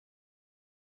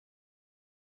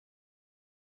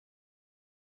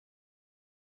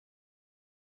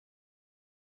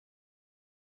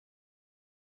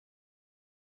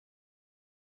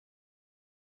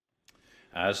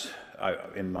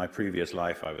In my previous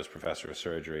life, I was professor of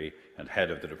surgery and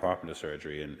head of the Department of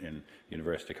Surgery in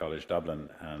University College Dublin,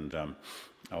 and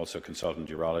also consultant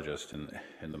urologist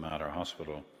in the Mater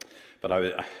Hospital. But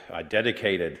I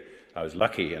was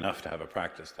lucky enough to have a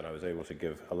practice that I was able to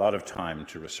give a lot of time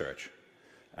to research.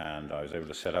 And I was able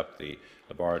to set up the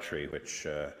laboratory, which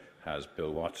has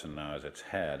Bill Watson now as its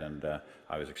head, and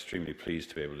I was extremely pleased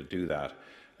to be able to do that.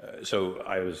 So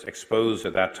I was exposed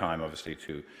at that time, obviously,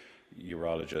 to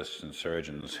urologists and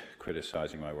surgeons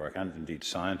criticizing my work, and indeed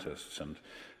scientists, and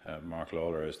Mark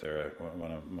Lawler is there,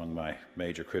 among my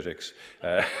major critics.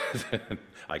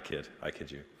 I kid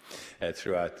you,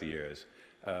 throughout the years.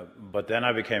 But then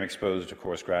I became exposed, of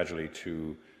course, gradually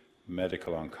to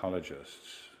medical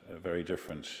oncologists, very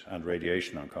different, and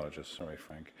radiation oncologists, sorry,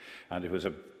 Frank. And it was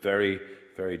a very,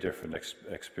 very different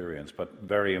experience, but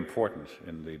very important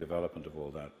in the development of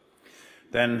all that.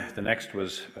 Then the next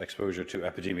was exposure to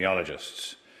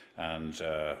epidemiologists. And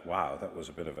wow, that was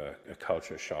a bit of a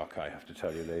culture shock, I have to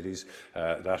tell you, ladies.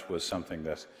 That was something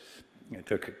that it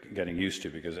took getting used to,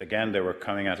 because again, they were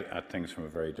coming at things from a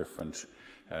very different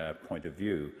point of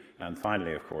view. And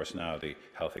finally, of course, now the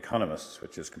health economists,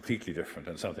 which is completely different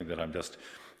and something that I'm just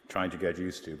trying to get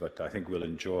used to, but I think we'll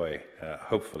enjoy,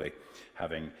 hopefully,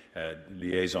 having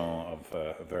liaison of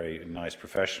a very nice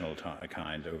professional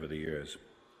kind over the years.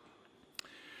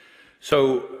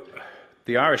 So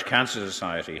the Irish Cancer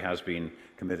Society has been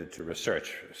committed to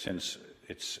research since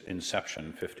its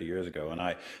inception 50 years ago, and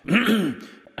I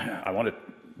want to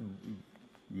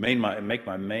make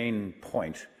my main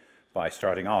point by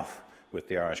starting off with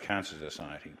the Irish Cancer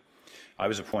Society. I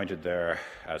was appointed there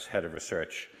as head of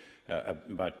research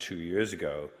about 2 years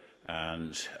ago,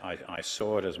 and I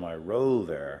saw it as my role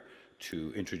there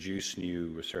to introduce new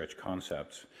research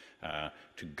concepts,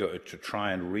 to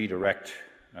try and redirect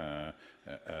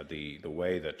the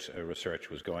way that research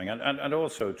was going, and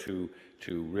also to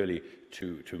really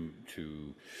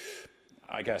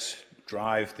I guess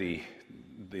drive the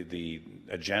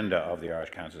agenda of the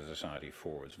Irish Cancer Society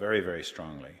forwards very, very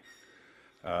strongly.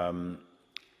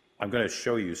 I'm going to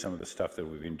show you some of the stuff that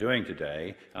we've been doing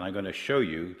today, and I'm going to show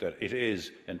you that it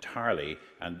is entirely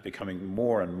and becoming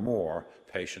more and more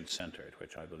patient-centered,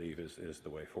 which I believe is the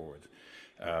way forward.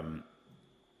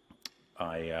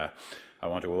 I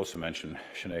want to also mention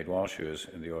Sinead Walsh, who is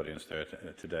in the audience there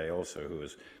today also, who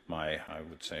is I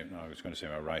was going to say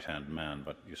my right-hand man,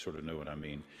 but you sort of know what I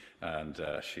mean. And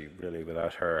she really,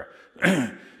 without her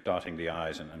dotting the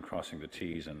I's and crossing the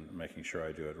T's and making sure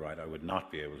I do it right, I would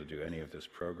not be able to do any of this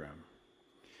program.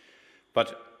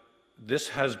 But this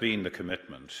has been the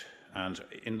commitment. And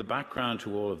in the background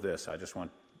to all of this, I just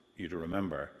want you to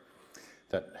remember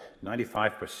that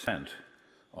 95%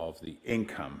 of the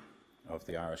income of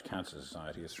the Irish Cancer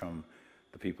Society is from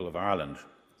the people of Ireland,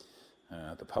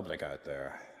 the public out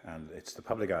there. And it's the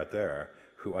public out there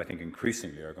who I think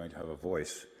increasingly are going to have a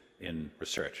voice in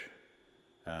research.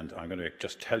 And I'm going to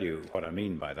just tell you what I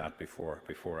mean by that before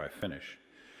I finish.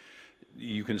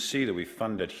 You can see that we've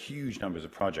funded huge numbers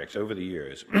of projects over the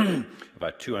years,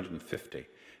 about 250.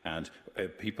 And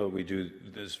we do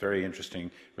this very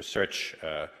interesting research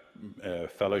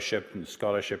fellowship and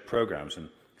scholarship programs, and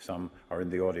some are in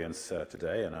the audience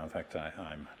today, and in fact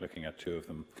I'm looking at two of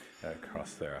them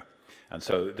across there. And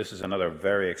so this is another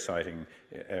very exciting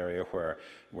area where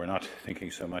we're not thinking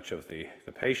so much of the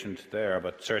patient there,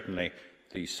 but certainly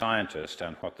the scientist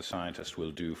and what the scientist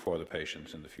will do for the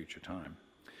patients in the future time.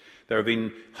 There have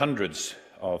been hundreds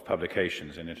of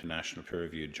publications in international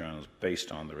peer-reviewed journals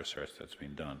based on the research that's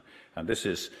been done. And this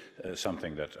is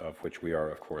something of which we are,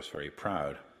 of course, very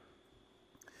proud.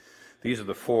 These are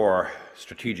the 4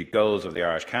 strategic goals of the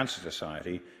Irish Cancer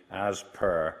Society as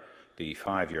per the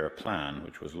 5-year plan,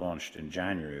 which was launched in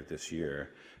January of this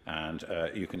year. And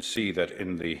you can see that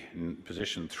in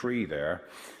position 3 there,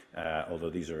 although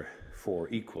these are 4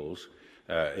 equals,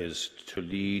 is to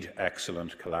lead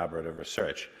excellent collaborative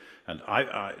research. And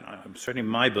certainly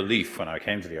my belief when I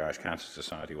came to the Irish Cancer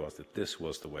Society was that this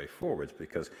was the way forward,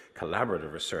 because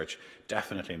collaborative research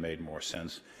definitely made more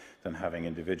sense than having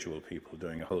individual people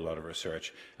doing a whole lot of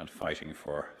research and fighting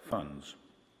for funds.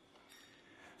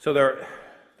 So there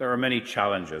are many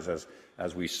challenges,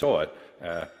 as we saw it,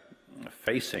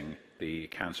 facing the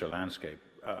cancer landscape.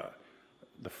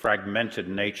 The fragmented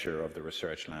nature of the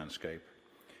research landscape.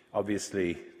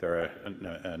 Obviously, there are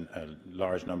a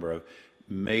large number of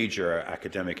major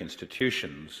academic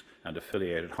institutions and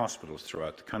affiliated hospitals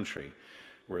throughout the country.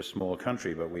 We're a small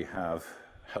country, but we have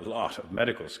a lot of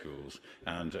medical schools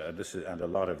and a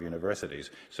lot of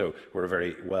universities. So we're a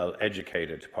very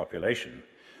well-educated population,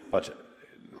 but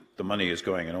the money is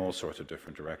going in all sorts of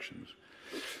different directions.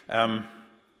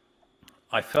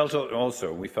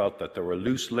 we felt that there were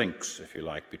loose links, if you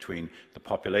like, between the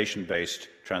population-based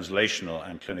translational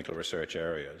and clinical research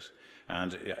areas.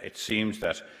 And it seems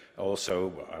that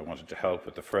also I wanted to help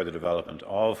with the further development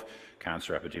of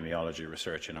cancer epidemiology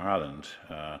research in Ireland.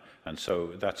 And so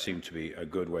that seemed to be a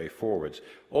good way forwards.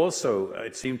 Also,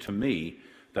 it seemed to me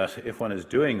that if one is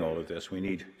doing all of this, we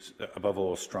need, above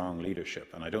all, strong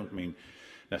leadership. And I don't mean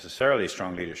necessarily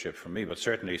strong leadership from me, but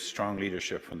certainly strong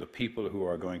leadership from the people who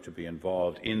are going to be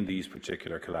involved in these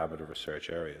particular collaborative research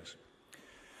areas.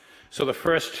 So the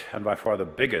first, and by far the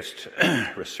biggest,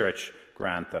 research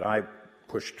grant that I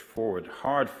pushed forward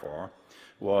hard for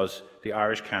was the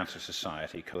Irish Cancer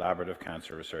Society Collaborative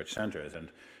Cancer Research Centres.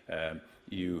 And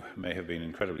you may have been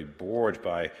incredibly bored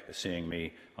by seeing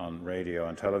me on radio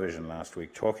and television last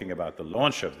week talking about the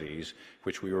launch of these,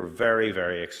 which we were very,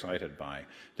 very excited by.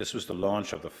 This was the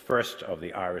launch of the first of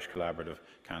the Irish Collaborative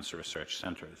Cancer Research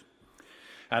Centres.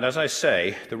 And as I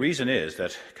say, the reason is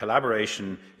that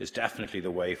collaboration is definitely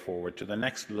the way forward to the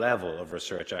next level of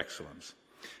research excellence,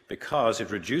 because it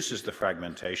reduces the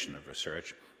fragmentation of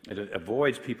research, it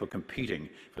avoids people competing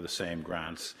for the same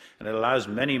grants, and it allows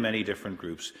many, many different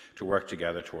groups to work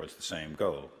together towards the same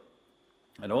goal.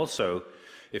 And also,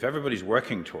 if everybody's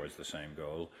working towards the same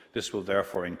goal, this will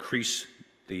therefore increase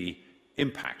the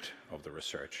impact of the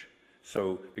research.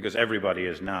 So, because everybody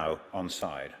is now on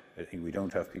side, we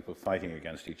don't have people fighting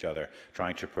against each other,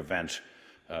 trying to prevent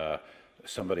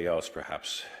somebody else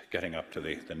perhaps getting up to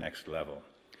the next level.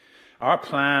 Our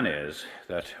plan is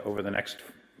that over the next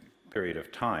period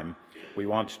of time, we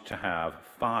want to have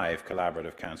 5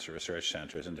 collaborative cancer research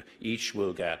centres, and each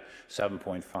will get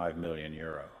 €7.5 million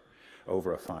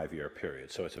over a 5-year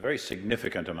period. So it's a very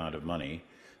significant amount of money,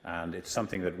 and it's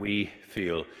something that we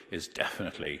feel is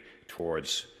definitely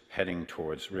heading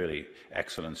towards really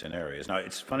excellence in areas. Now,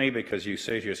 it's funny because you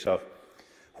say to yourself,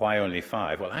 why only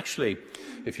 5? Well, actually,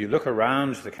 if you look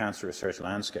around the cancer research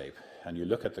landscape and you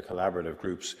look at the collaborative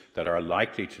groups that are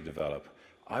likely to develop,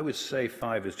 I would say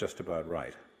 5 is just about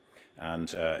right.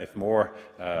 And if more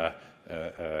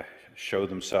show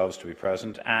themselves to be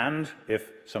present, and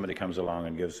if somebody comes along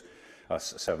and gives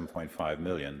us 7.5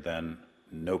 million, then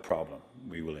no problem,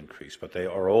 we will increase. But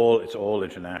it's all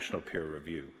international peer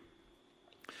review.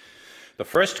 The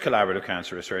first Collaborative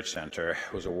Cancer Research Centre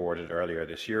was awarded earlier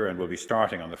this year and will be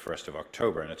starting on the 1st of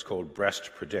October, and it's called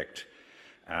Breast Predict.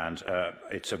 And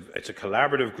it's a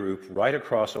collaborative group right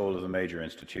across all of the major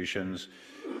institutions,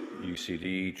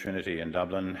 UCD, Trinity in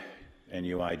Dublin,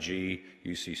 NUIG,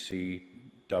 UCC,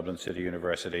 Dublin City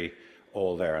University,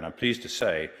 all there. And I'm pleased to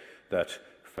say that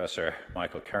Professor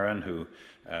Michael Curran, who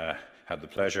had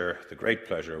the great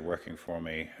pleasure of working for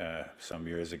me some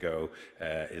years ago,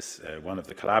 is one of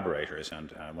the collaborators,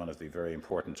 and one of the very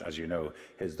important, as you know,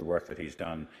 is the work that he's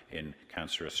done in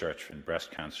cancer research in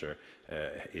breast cancer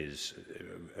is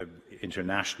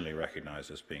internationally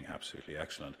recognized as being absolutely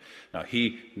excellent. Now,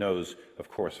 he knows, of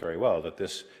course, very well that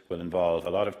this will involve a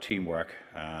lot of teamwork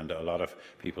and a lot of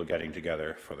people getting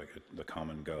together for the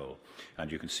common goal.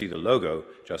 And you can see the logo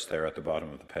just there at the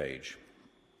bottom of the page.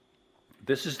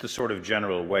 This is the sort of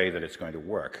general way that it's going to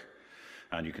work.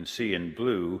 And you can see in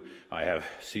blue, I have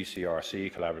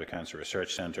CCRC, Collaborative Cancer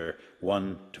Research Centre,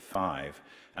 1 to 5.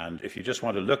 And if you just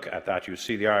want to look at that, you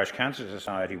see the Irish Cancer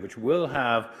Society, which will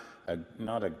have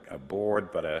not a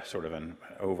board, but a sort of an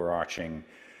overarching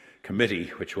committee,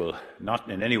 which will not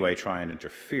in any way try and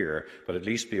interfere, but at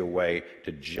least be a way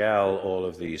to gel all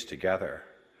of these together.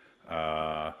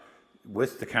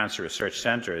 With the cancer research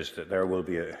centres, that there will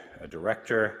be a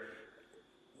director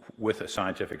with a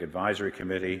scientific advisory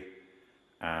committee,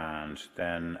 and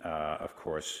then, of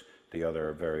course, the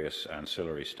other various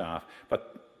ancillary staff.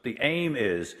 But the aim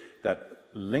is that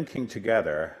linking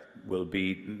together will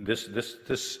be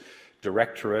this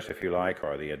directorate, if you like,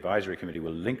 or the advisory committee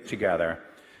will link together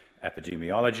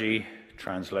epidemiology,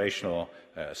 translational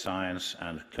science,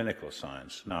 and clinical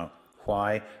science. Now,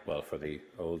 why? Well, for the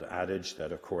old adage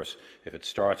that, of course, if it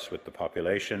starts with the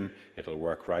population, it'll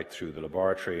work right through the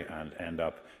laboratory and end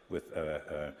up with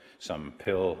some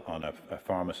pill on a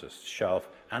pharmacist's shelf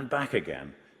and back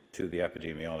again to the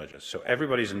epidemiologist. So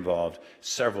everybody's involved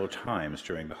several times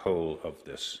during the whole of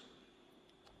this.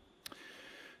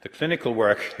 The clinical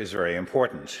work is very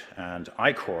important, and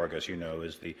ICORG, as you know,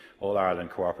 is the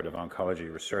All-Ireland Cooperative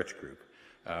Oncology Research Group.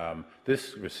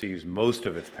 This receives most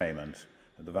of its payment,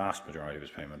 the vast majority of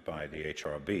its payment, by the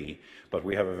HRB, but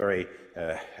we have a very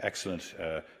excellent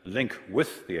link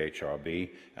with the HRB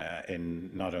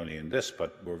not only in this,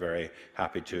 but we're very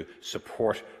happy to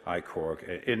support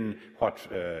ICORG in what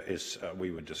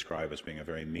we would describe as being a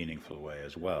very meaningful way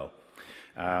as well.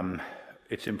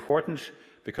 It's important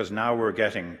because now we're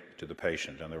getting to the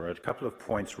patient, and there were a couple of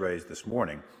points raised this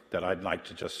morning that I'd like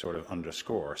to just sort of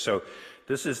underscore. So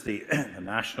this is the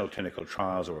National Clinical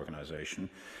Trials Organization,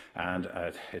 and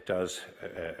it does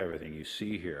everything you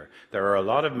see here. There are a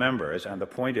lot of members, and the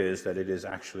point is that it is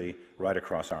actually right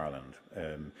across Ireland.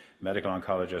 Medical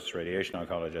oncologists, radiation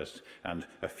oncologists, and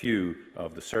a few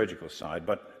of the surgical side,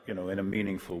 but in a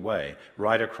meaningful way,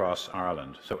 right across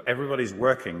Ireland. So everybody's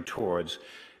working towards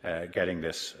getting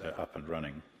this up and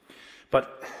running.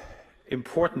 But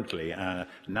importantly,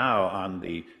 now on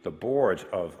the board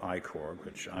of ICORG,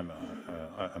 which I'm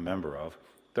a member of,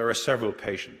 there are several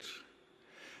patients.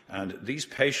 And these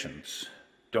patients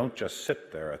don't just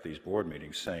sit there at these board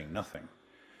meetings saying nothing.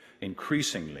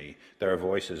 Increasingly, their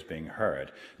voice is being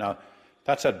heard. Now,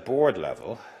 that's at board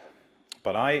level,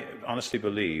 but I honestly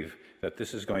believe that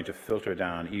this is going to filter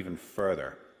down even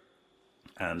further.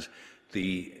 And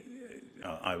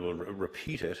I will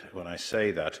repeat it when I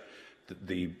say that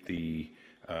the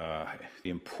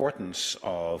importance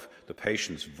of the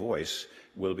patient's voice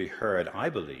will be heard, I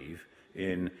believe,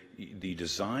 in the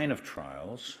design of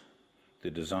trials,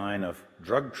 the design of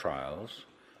drug trials,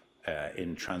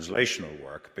 in translational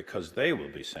work, because they will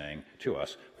be saying to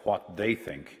us what they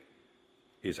think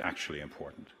is actually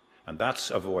important. And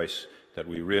that's a voice that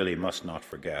we really must not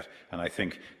forget, and I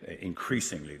think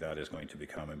increasingly that is going to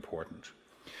become important.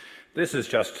 This is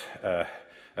just a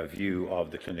view of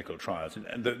the clinical trials.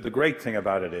 And the great thing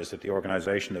about it is that the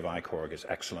organization of ICORG is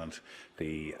excellent.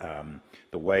 The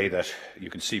way that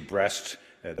you can see breast,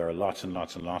 there are lots and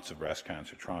lots and lots of breast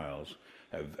cancer trials,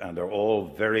 and they're all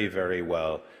very, very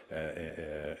well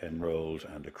enrolled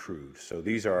and accrued. So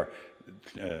these are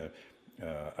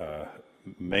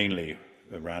mainly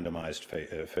randomized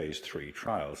phase 3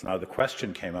 trials. Now, the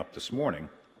question came up this morning,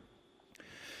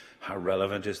 how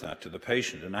relevant is that to the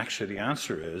patient? And actually the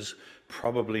answer is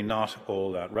probably not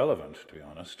all that relevant, to be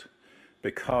honest,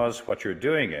 because what you're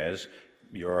doing is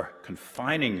you're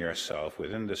confining yourself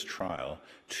within this trial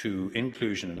to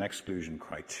inclusion and exclusion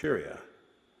criteria,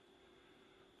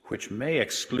 which may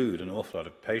exclude an awful lot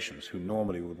of patients who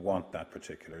normally would want that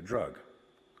particular drug.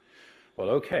 Well,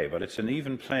 okay, but it's an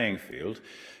even playing field.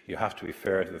 You have to be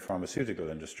fair to the pharmaceutical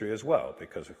industry as well,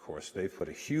 because, of course, they've put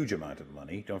a huge amount of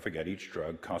money. Don't forget, each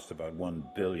drug costs about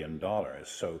 $1 billion.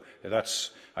 So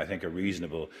that's, I think, a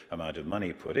reasonable amount of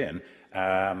money put in.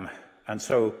 And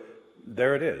so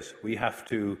there it is. We have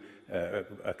to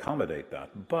accommodate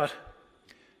that. But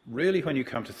really, when you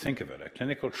come to think of it, a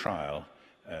clinical trial,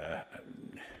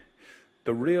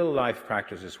 the real life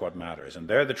practice is what matters, and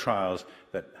they're the trials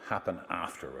that happen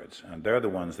afterwards, and they're the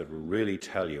ones that will really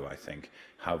tell you, I think,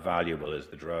 how valuable is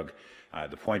the drug.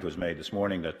 The point was made this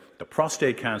morning that the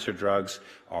prostate cancer drugs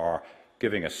are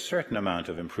giving a certain amount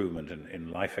of improvement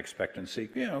in life expectancy,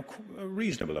 a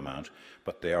reasonable amount,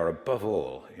 but they are above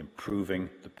all improving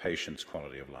the patient's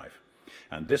quality of life.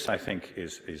 And this, I think,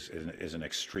 is an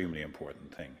extremely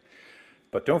important thing.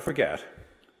 But don't forget,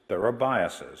 there are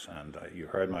biases, and you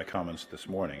heard my comments this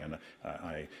morning, and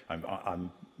I'm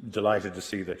delighted to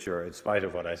see that in spite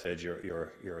of what I said,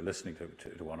 you're listening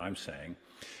to what I'm saying.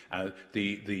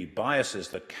 The biases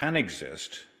that can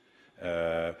exist,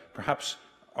 perhaps,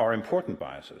 are important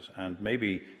biases, and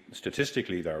maybe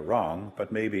statistically they're wrong, but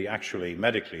maybe actually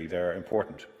medically they're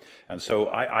important. And so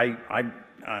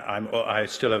I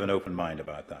still have an open mind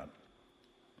about that.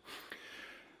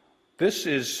 This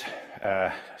is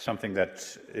something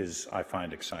that I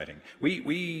find exciting.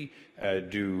 We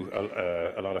do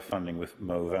a lot of funding with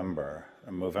Movember.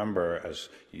 And Movember, as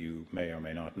you may or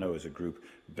may not know, is a group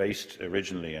based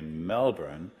originally in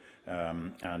Melbourne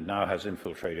and now has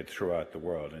infiltrated throughout the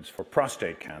world. And it's for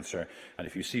prostate cancer. And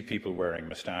if you see people wearing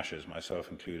moustaches,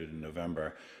 myself included in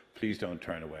November, please don't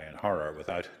turn away in horror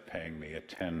without paying me a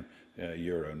 €10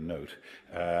 note.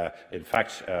 In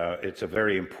fact, it's a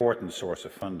very important source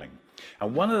of funding.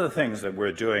 And one of the things that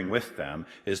we're doing with them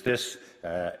is this,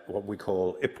 what we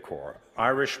call IPCOR,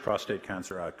 Irish Prostate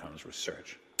Cancer Outcomes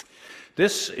Research.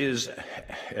 This is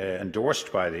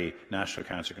endorsed by the National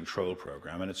Cancer Control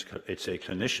Program, and it's a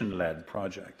clinician-led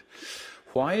project.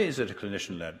 Why is it a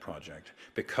clinician-led project?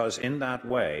 Because in that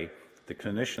way, the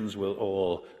clinicians will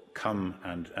all come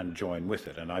and join with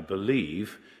it. And I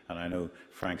believe, and I know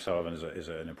Frank Sullivan is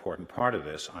an important part of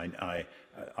this,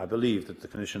 I believe that the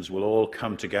clinicians will all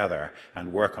come together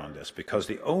and work on this, because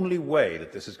the only way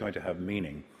that this is going to have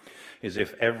meaning is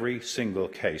if every single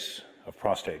case of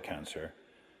prostate cancer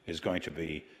is going to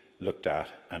be looked at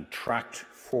and tracked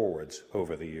forwards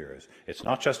over the years. It's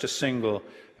not just a single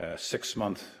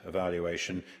 6-month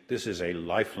evaluation. This is a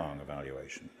lifelong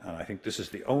evaluation. And I think this is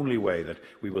the only way that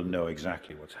we will know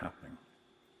exactly what's happening.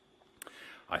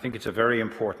 I think it's a very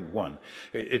important one.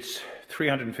 It's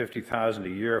 $350,000 a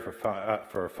year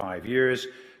for 5 years,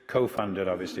 co-funded,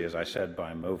 obviously, as I said,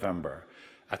 by Movember.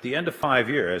 At the end of 5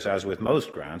 years, as with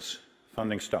most grants,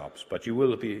 funding stops, but you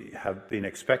will have been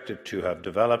expected to have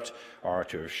developed or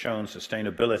to have shown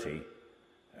sustainability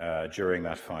during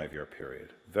that 5-year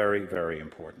period. Very, very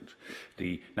important.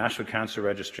 The National Cancer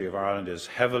Registry of Ireland is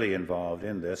heavily involved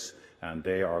in this, and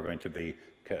they are going to be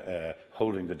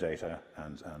holding the data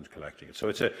and collecting it.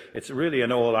 So it's really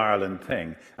an all-Ireland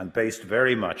thing, and based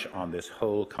very much on this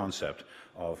whole concept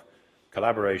of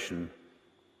collaboration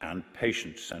and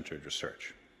patient-centred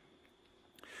research.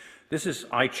 This is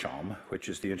ICHOM, which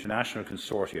is the International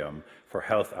Consortium for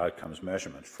Health Outcomes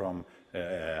Measurement from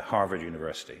Harvard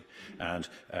University. And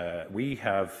we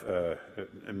have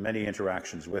many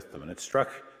interactions with them. And it struck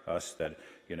us that,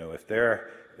 you know, if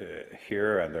they're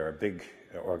here and they're a big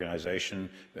organization,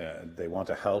 they want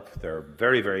to help, they're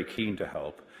very, very keen to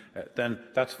help, then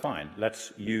that's fine.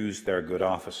 Let's use their good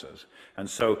offices. And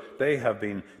so they have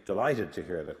been delighted to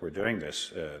hear that we're doing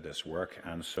this work,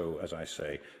 and so, as I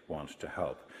say, want to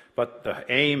help. But the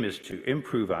aim is to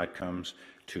improve outcomes,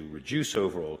 to reduce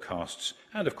overall costs,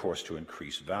 and of course to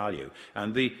increase value.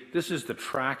 And this is the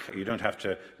track. You don't have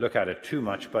to look at it too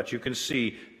much, but you can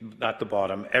see at the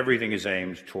bottom everything is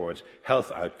aimed towards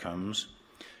health outcomes,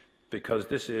 because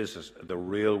this is the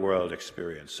real world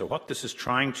experience. So what this is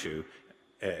trying to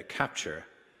capture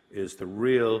is the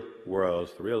real world,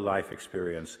 the real life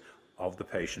experience of the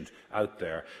patient out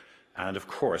there, and of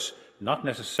course not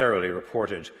necessarily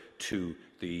reported to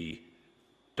the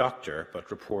doctor,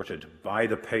 but reported by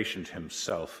the patient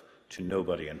himself to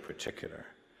nobody in particular,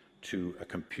 to a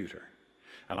computer.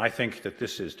 And I think that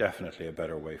this is definitely a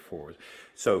better way forward.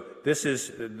 So this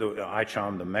is the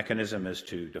ICHOM. The mechanism is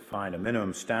to define a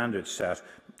minimum standard set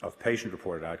of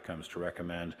patient-reported outcomes to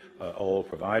recommend all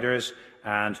providers.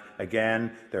 And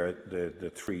again, there are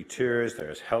the 3 tiers.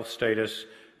 There's health status,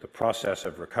 the process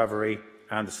of recovery,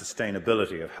 and the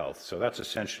sustainability of health. So that's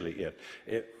essentially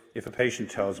it. If a patient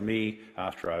tells me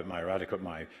after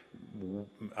my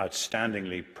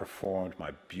outstandingly performed,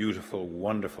 my beautiful,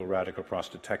 wonderful radical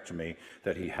prostatectomy,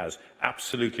 that he has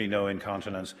absolutely no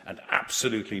incontinence and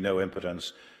absolutely no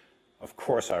impotence, of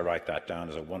course I write that down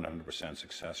as a 100%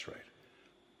 success rate.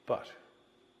 But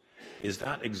is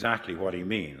that exactly what he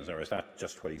means, or is that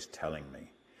just what he's telling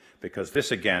me? Because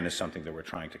this, again, is something that we're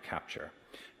trying to capture.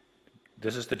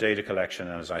 This is the data collection,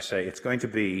 and as I say, it's going to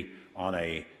be on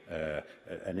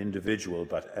an individual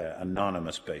but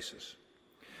anonymous basis.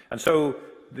 And so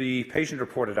the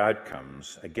patient-reported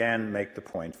outcomes, again, make the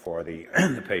point for the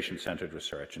patient-centered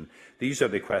research. And these are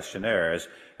the questionnaires,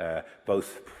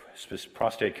 both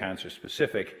prostate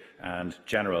cancer-specific and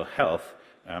general health.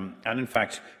 And in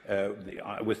fact,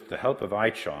 with the help of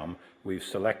ICHOM, we've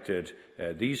selected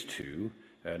these 2.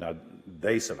 Now,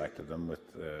 they selected them with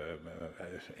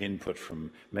input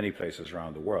from many places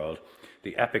around the world.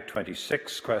 The EPIC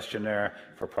 26 questionnaire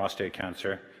for prostate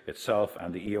cancer itself,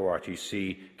 and the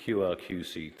EORTC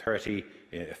QLQC 30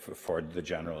 for the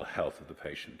general health of the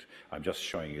patient. I'm just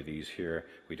showing you these here.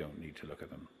 We don't need to look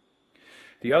at them.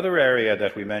 The other area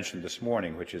that we mentioned this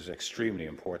morning, which is extremely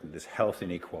important, is health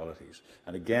inequalities.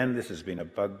 And again, this has been a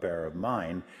bugbear of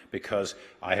mine, because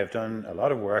I have done a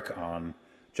lot of work on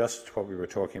just what we were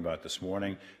talking about this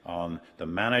morning, on the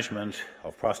management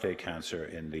of prostate cancer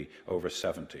in the over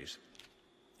 70s.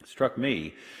 It struck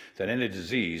me that in a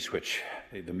disease which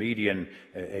the median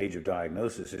age of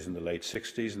diagnosis is in the late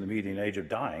 60s and the median age of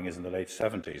dying is in the late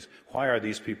 70s, why are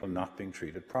these people not being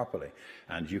treated properly?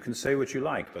 And you can say what you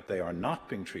like, but they are not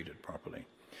being treated properly.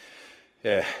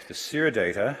 The SEER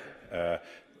data,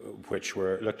 which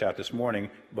were looked at this morning,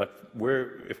 but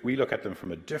if we look at them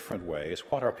from a different way, is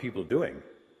what are people doing?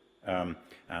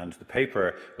 And the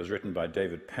paper was written by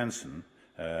David Penson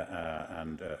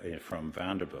from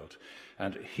Vanderbilt.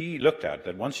 And he looked at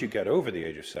that once you get over the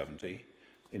age of 70,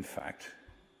 in fact,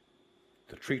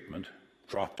 the treatment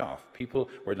dropped off. People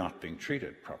were not being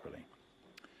treated properly.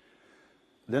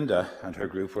 Linda and her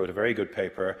group wrote a very good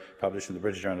paper published in the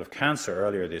British Journal of Cancer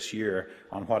earlier this year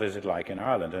on what is it like in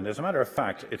Ireland. And as a matter of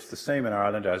fact, it's the same in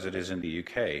Ireland as it is in the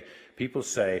UK. People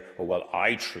say, oh, well,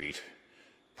 I treat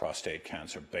prostate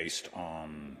cancer based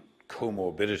on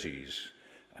comorbidities,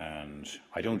 and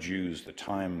I don't use the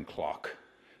time clock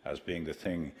as being the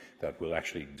thing that will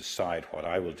actually decide what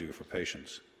I will do for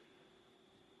patients.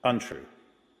 Untrue.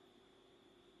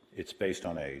 It's based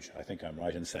on age. I think I'm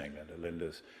right in saying that.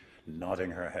 Linda's nodding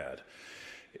her head.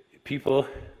 People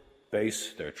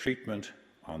base their treatment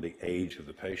on the age of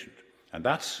the patient, and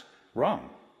that's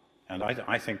wrong. And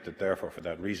I think that, therefore, for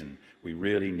that reason, we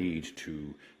really need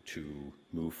to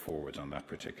move forwards on that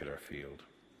particular field.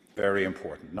 Very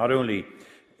important, not only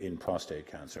in prostate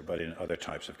cancer, but in other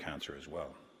types of cancer as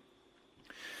well.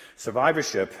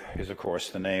 Survivorship is, of course,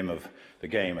 the name of the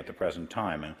game at the present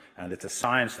time, and it's a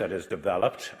science that is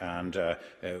developed and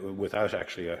without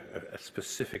actually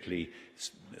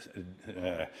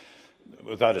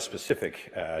without a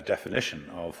specific definition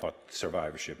of what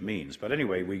survivorship means. But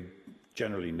anyway, we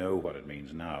generally know what it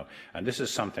means now. And this is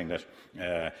something that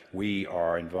we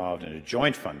are involved in a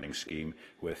joint funding scheme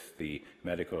with the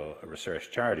Medical Research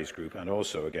Charities Group and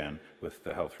also, again, with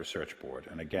the Health Research Board.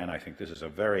 And again, I think this is a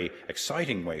very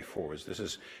exciting way forward. This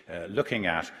is looking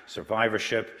at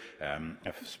survivorship,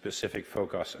 a specific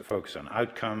focus on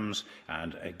outcomes,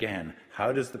 and again,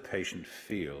 how does the patient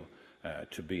feel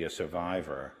to be a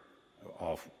survivor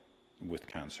with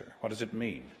cancer? What does it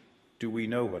mean? Do we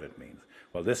know what it means?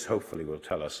 Well, this hopefully will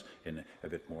tell us in a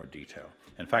bit more detail.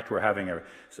 In fact, we're having a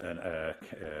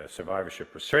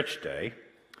Survivorship Research Day,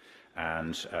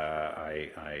 and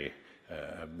I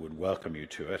would welcome you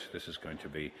to it. This is going to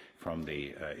be from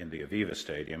in the Aviva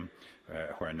Stadium,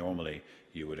 where normally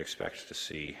you would expect to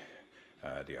see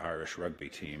the Irish rugby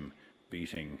team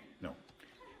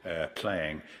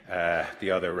playing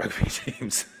the other rugby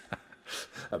teams.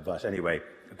 But anyway,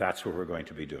 that's what we're going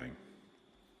to be doing.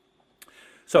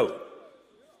 So,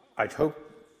 I'd hope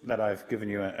that I've given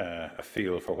you a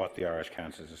feel for what the Irish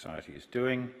Cancer Society is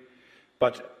doing,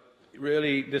 but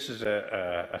really this is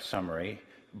a summary,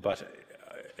 but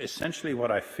essentially what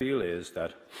I feel is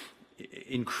that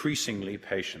increasingly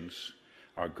patients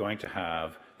are going to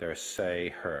have their say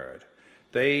heard.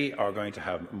 They are going to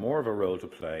have more of a role to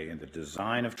play in the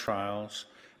design of trials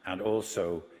and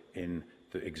also in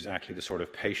exactly the sort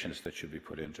of patients that should be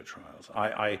put into trials.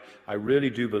 I really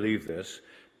do believe this.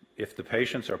 If the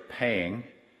patients are paying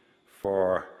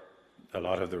for a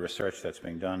lot of the research that's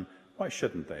being done, why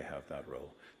shouldn't they have that role?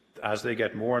 As they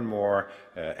get more and more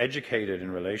educated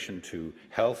in relation to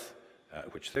health,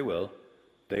 which they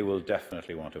will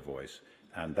definitely want a voice.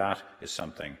 And that is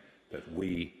something that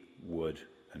we would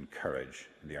encourage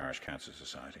in the Irish Cancer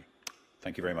Society.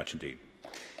 Thank you very much indeed.